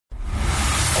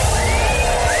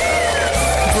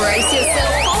Brace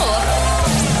yourself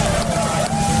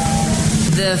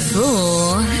for the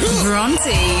full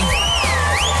Bronte.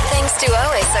 Thanks to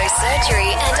OSO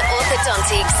Surgery and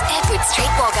Orthodontics, Edward Street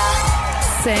Wagga.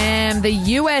 Sam, the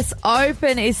US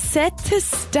Open is set to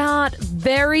start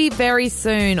very, very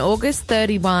soon, August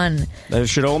 31. They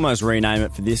should almost rename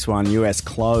it for this one, US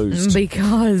Closed.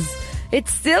 Because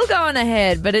it's still going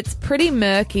ahead, but it's pretty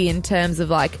murky in terms of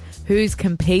like who's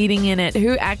competing in it,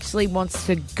 who actually wants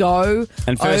to go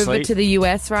over to the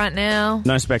US right now.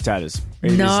 No spectators.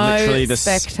 It no is literally the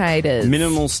spectators.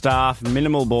 Minimal staff,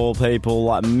 minimal ball people,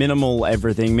 like minimal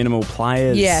everything, minimal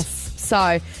players. Yes.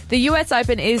 So the US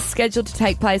Open is scheduled to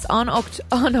take place on August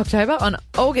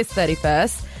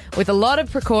 31st, with a lot of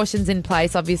precautions in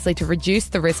place, obviously, to reduce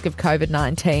the risk of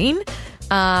COVID-19.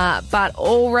 But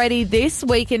already this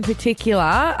week in particular,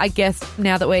 I guess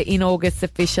now that we're in August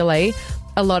officially,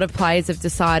 a lot of players have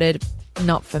decided,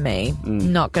 not for me,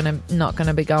 not gonna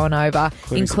be going over,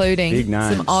 including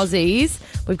some Aussies.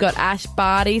 We've got Ash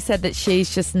Barty said that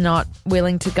she's just not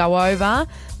willing to go over.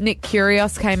 Nick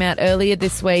Kyrgios came out earlier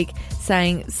this week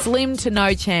saying slim to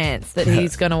no chance that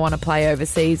he's going to want to play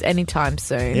overseas anytime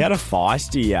soon. He had a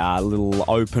feisty little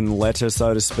open letter,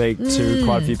 so to speak, to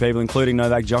quite a few people, including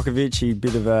Novak Djokovic. He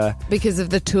bit of a... Because of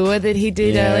the tour that he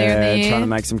did earlier in the year. Trying to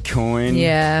make some coin.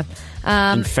 Yeah.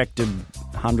 Infected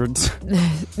hundreds.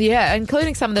 Yeah,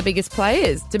 including some of the biggest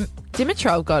players.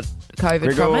 Dimitrov got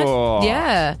COVID from it.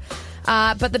 Yeah.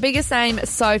 But the biggest name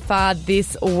so far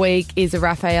this week is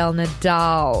Rafael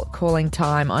Nadal calling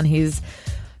time on his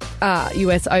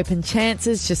US Open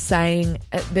chances, just saying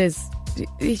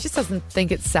he just doesn't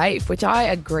think it's safe, which I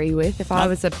agree with. If I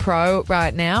was a pro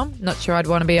right now, not sure I'd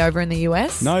want to be over in the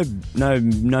US. No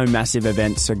massive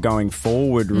events are going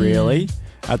forward, really.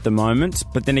 At the moment.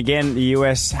 But then again, the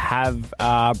US have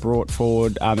not brought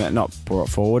forward,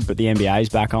 but the NBA's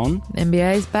back on.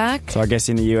 NBA's back. So I guess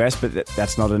in the US, but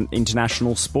that's not an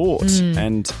international sport.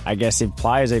 And I guess if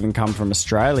players even come from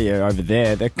Australia over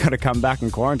there, they've got to come back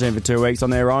and quarantine for 2 weeks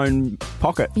on their own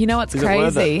pocket. You know what's Is crazy? It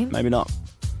worth it? Maybe not.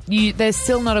 There's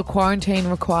still not a quarantine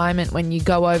requirement when you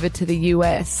go over to the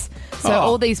US. So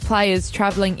all these players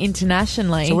travelling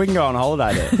internationally. So we can go on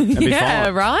holiday there and be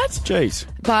fine. Right? Jeez.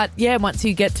 But yeah, once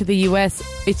you get to the US,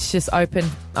 it's just open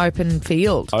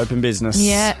field. Open business.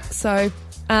 Yeah. So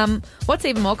what's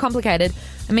even more complicated,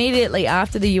 immediately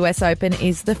after the US Open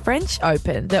is the French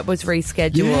Open that was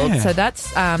rescheduled. Yeah. So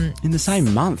that's in the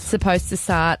same month. Supposed to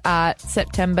start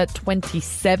September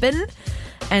 27.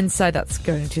 And so that's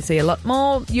going to see a lot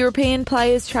more European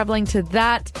players travelling to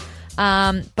that.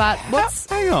 But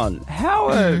hang on. How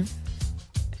are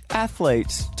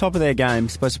athletes, top of their game,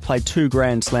 supposed to play 2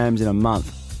 Grand Slams in a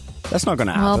month? That's not going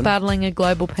to happen. While battling a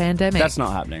global pandemic. That's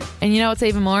not happening. And you know what's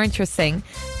even more interesting?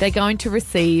 They're going to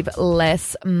receive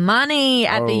less money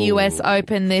at the US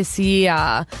Open this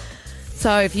year.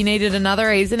 So if you needed another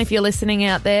reason, if you're listening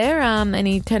out there,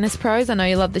 any tennis pros, I know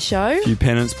you love the show. A few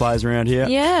pennants players around here.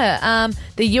 Yeah.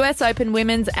 The US Open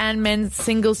women's and men's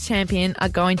singles champion are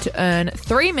going to earn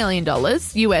 $3 million,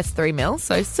 US $3 million,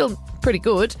 so still pretty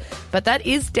good. But that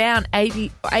is down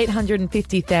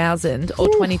 $850,000 or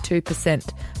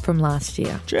 22% from last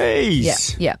year.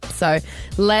 Jeez. Yeah. So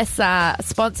less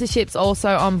sponsorships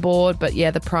also on board, but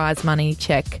yeah, the prize money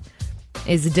check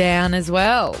is down as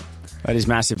well. That is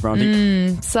massive,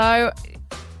 Bronte. So,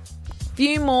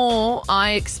 few more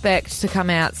I expect to come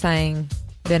out saying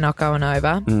they're not going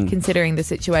over, considering the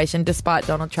situation, despite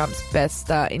Donald Trump's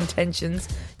best intentions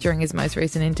during his most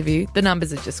recent interview. The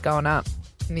numbers are just going up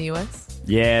in the US.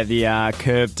 Yeah, the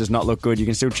curve does not look good. You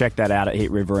can still check that out at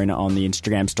Hit Riverina on the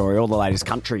Instagram story, all the latest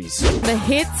countries. The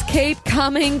hits keep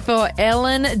coming for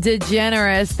Ellen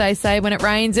DeGeneres. They say when it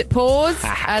rains, it pours,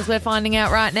 as we're finding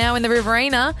out right now in the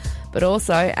Riverina. But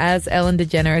also, as Ellen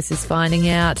DeGeneres is finding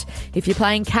out, if you're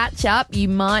playing catch-up, you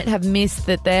might have missed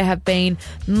that there have been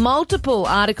multiple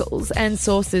articles and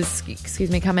sources,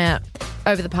 come out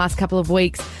over the past couple of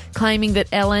weeks claiming that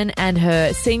Ellen and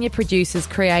her senior producers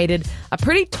created a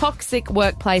pretty toxic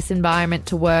workplace environment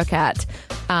to work at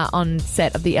on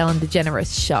set of the Ellen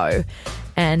DeGeneres show.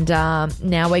 And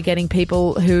now we're getting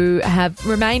people who have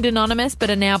remained anonymous but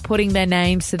are now putting their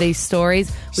names to these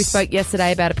stories. We spoke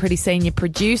yesterday about a pretty senior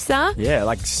producer. Yeah,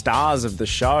 like stars of the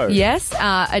show. Yes,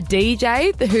 a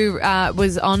DJ who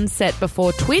was on set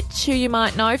before Twitch, who you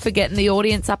might know for getting the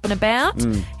audience up and about.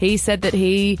 He said that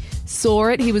he saw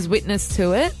it, he was witness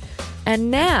to it. And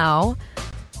now,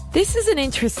 this is an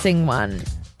interesting one.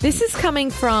 This is coming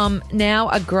from now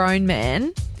a grown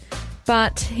man.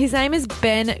 But his name is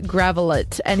Ben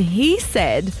Gravelet, and he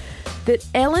said that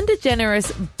Ellen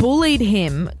DeGeneres bullied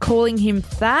him, calling him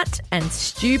fat and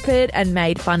stupid and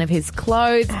made fun of his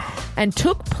clothes and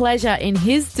took pleasure in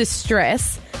his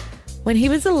distress when he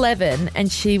was 11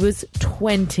 and she was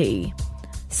 20.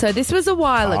 So this was a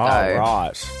while ago. Oh,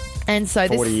 right. And so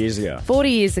 40 years ago. 40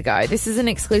 years ago. This is an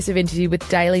exclusive interview with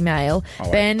Daily Mail.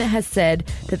 Ben has said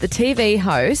that the TV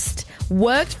host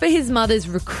worked for his mother's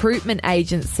recruitment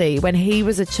agency when he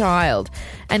was a child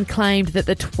and claimed that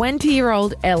the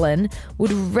 20-year-old Ellen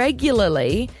would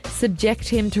regularly subject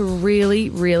him to really,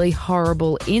 really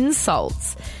horrible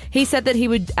insults. He said that he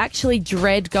would actually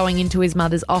dread going into his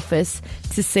mother's office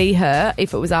to see her,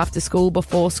 if it was after school,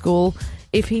 before school,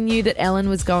 if he knew that Ellen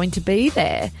was going to be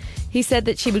there. He said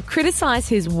that she would criticise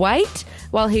his weight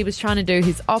while he was trying to do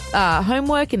his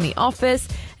homework in the office,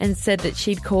 and said that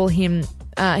she'd call him.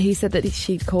 He said that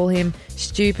she'd call him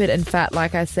stupid and fat,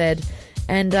 like I said,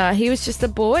 and he was just a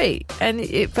boy, and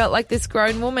it felt like this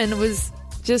grown woman was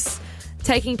just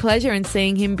taking pleasure in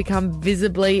seeing him become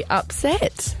visibly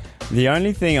upset. The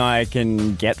only thing I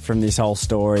can get from this whole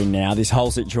story now, this whole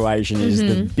situation, is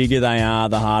the bigger they are,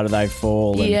 the harder they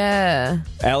fall. And yeah.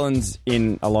 Ellen's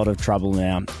in a lot of trouble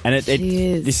now. And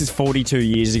this is 42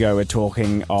 years ago we're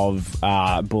talking of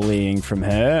bullying from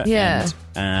her. Yeah.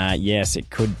 And, yes, it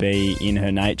could be in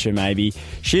her nature maybe.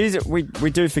 We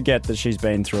do forget that she's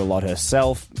been through a lot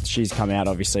herself. She's come out,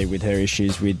 obviously, with her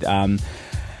issues with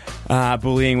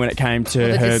bullying when it came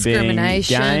to her being gay,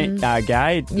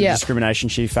 the discrimination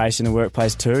she faced in the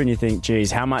workplace too. And you think,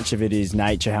 geez, how much of it is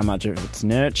nature, how much of it's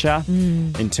nurture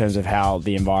in terms of how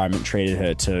the environment treated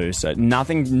her too. So there's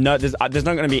not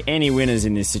going to be any winners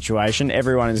in this situation.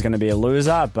 Everyone is going to be a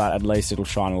loser, but at least it'll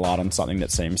shine a light on something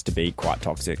that seems to be quite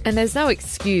toxic. And there's no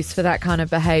excuse for that kind of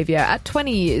behaviour. At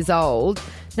 20 years old,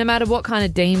 no matter what kind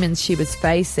of demons she was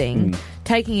facing,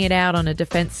 taking it out on a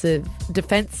defenseless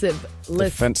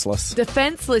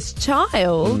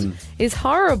child is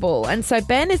horrible. And so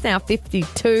Ben is now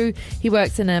 52. He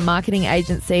works in a marketing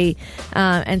agency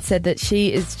and said that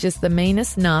she is just the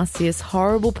meanest, nastiest,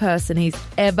 horrible person he's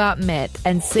ever met.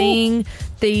 And seeing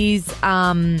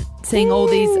all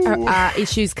these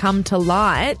issues come to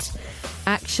light,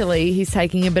 actually, he's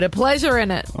taking a bit of pleasure in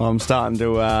it. I'm starting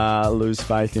to lose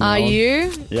faith in Ellen. Are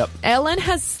you? Yep. Ellen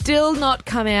has still not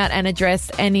come out and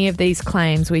addressed any of these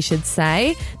claims, we should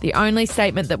say. The only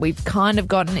statement that we've kind of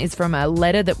gotten is from a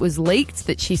letter that was leaked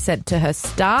that she sent to her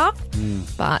staff.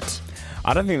 But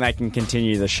I don't think they can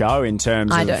continue the show in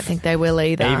terms of... I don't think they will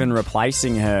either. Even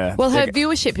replacing her. Well, her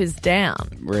viewership is down.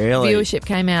 Really? Figures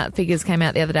came out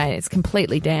the other day, and it's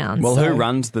completely down. Well, who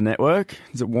runs the network?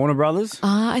 Is it Warner Brothers?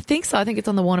 I think so. I think it's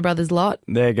on the Warner Brothers lot.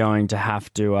 They're going to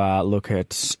have to look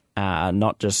at...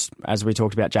 not just, as we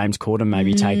talked about, James Corden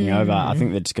maybe taking over. I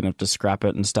think they're just going to have to scrap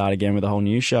it and start again with a whole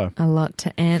new show. A lot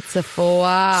to answer for.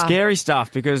 Scary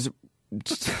stuff, because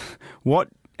what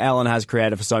Ellen has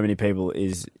created for so many people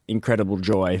is incredible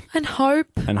joy. And hope.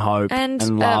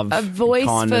 And love. A voice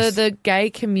kindness. for the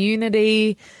gay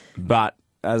community. But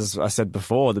as I said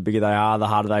before, the bigger they are, the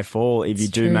harder they fall. If you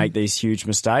do make these huge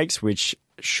mistakes, which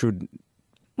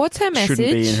What's her message?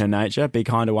 Shouldn't be in her nature. Be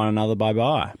kind to one another.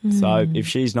 Bye-bye. So if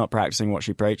she's not practicing what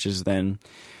she preaches, then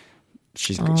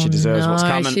she deserves what's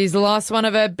coming. She's lost one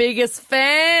of her biggest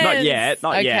fans.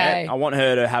 Not yet. I want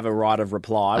her to have a right of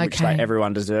reply, which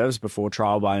everyone deserves before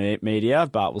trial by media,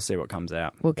 but we'll see what comes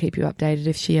out. We'll keep you updated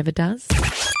if she ever does.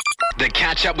 The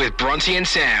Catch Up with Bronte and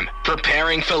Sam,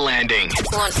 preparing for landing.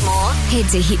 Want more? Head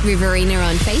to Hit Riverina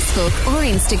on Facebook or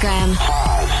Instagram.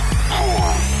 5,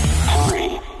 4,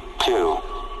 3, 2,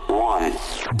 1.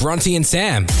 Bronte and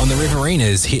Sam on the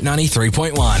Riverina's Hit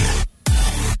 93.1.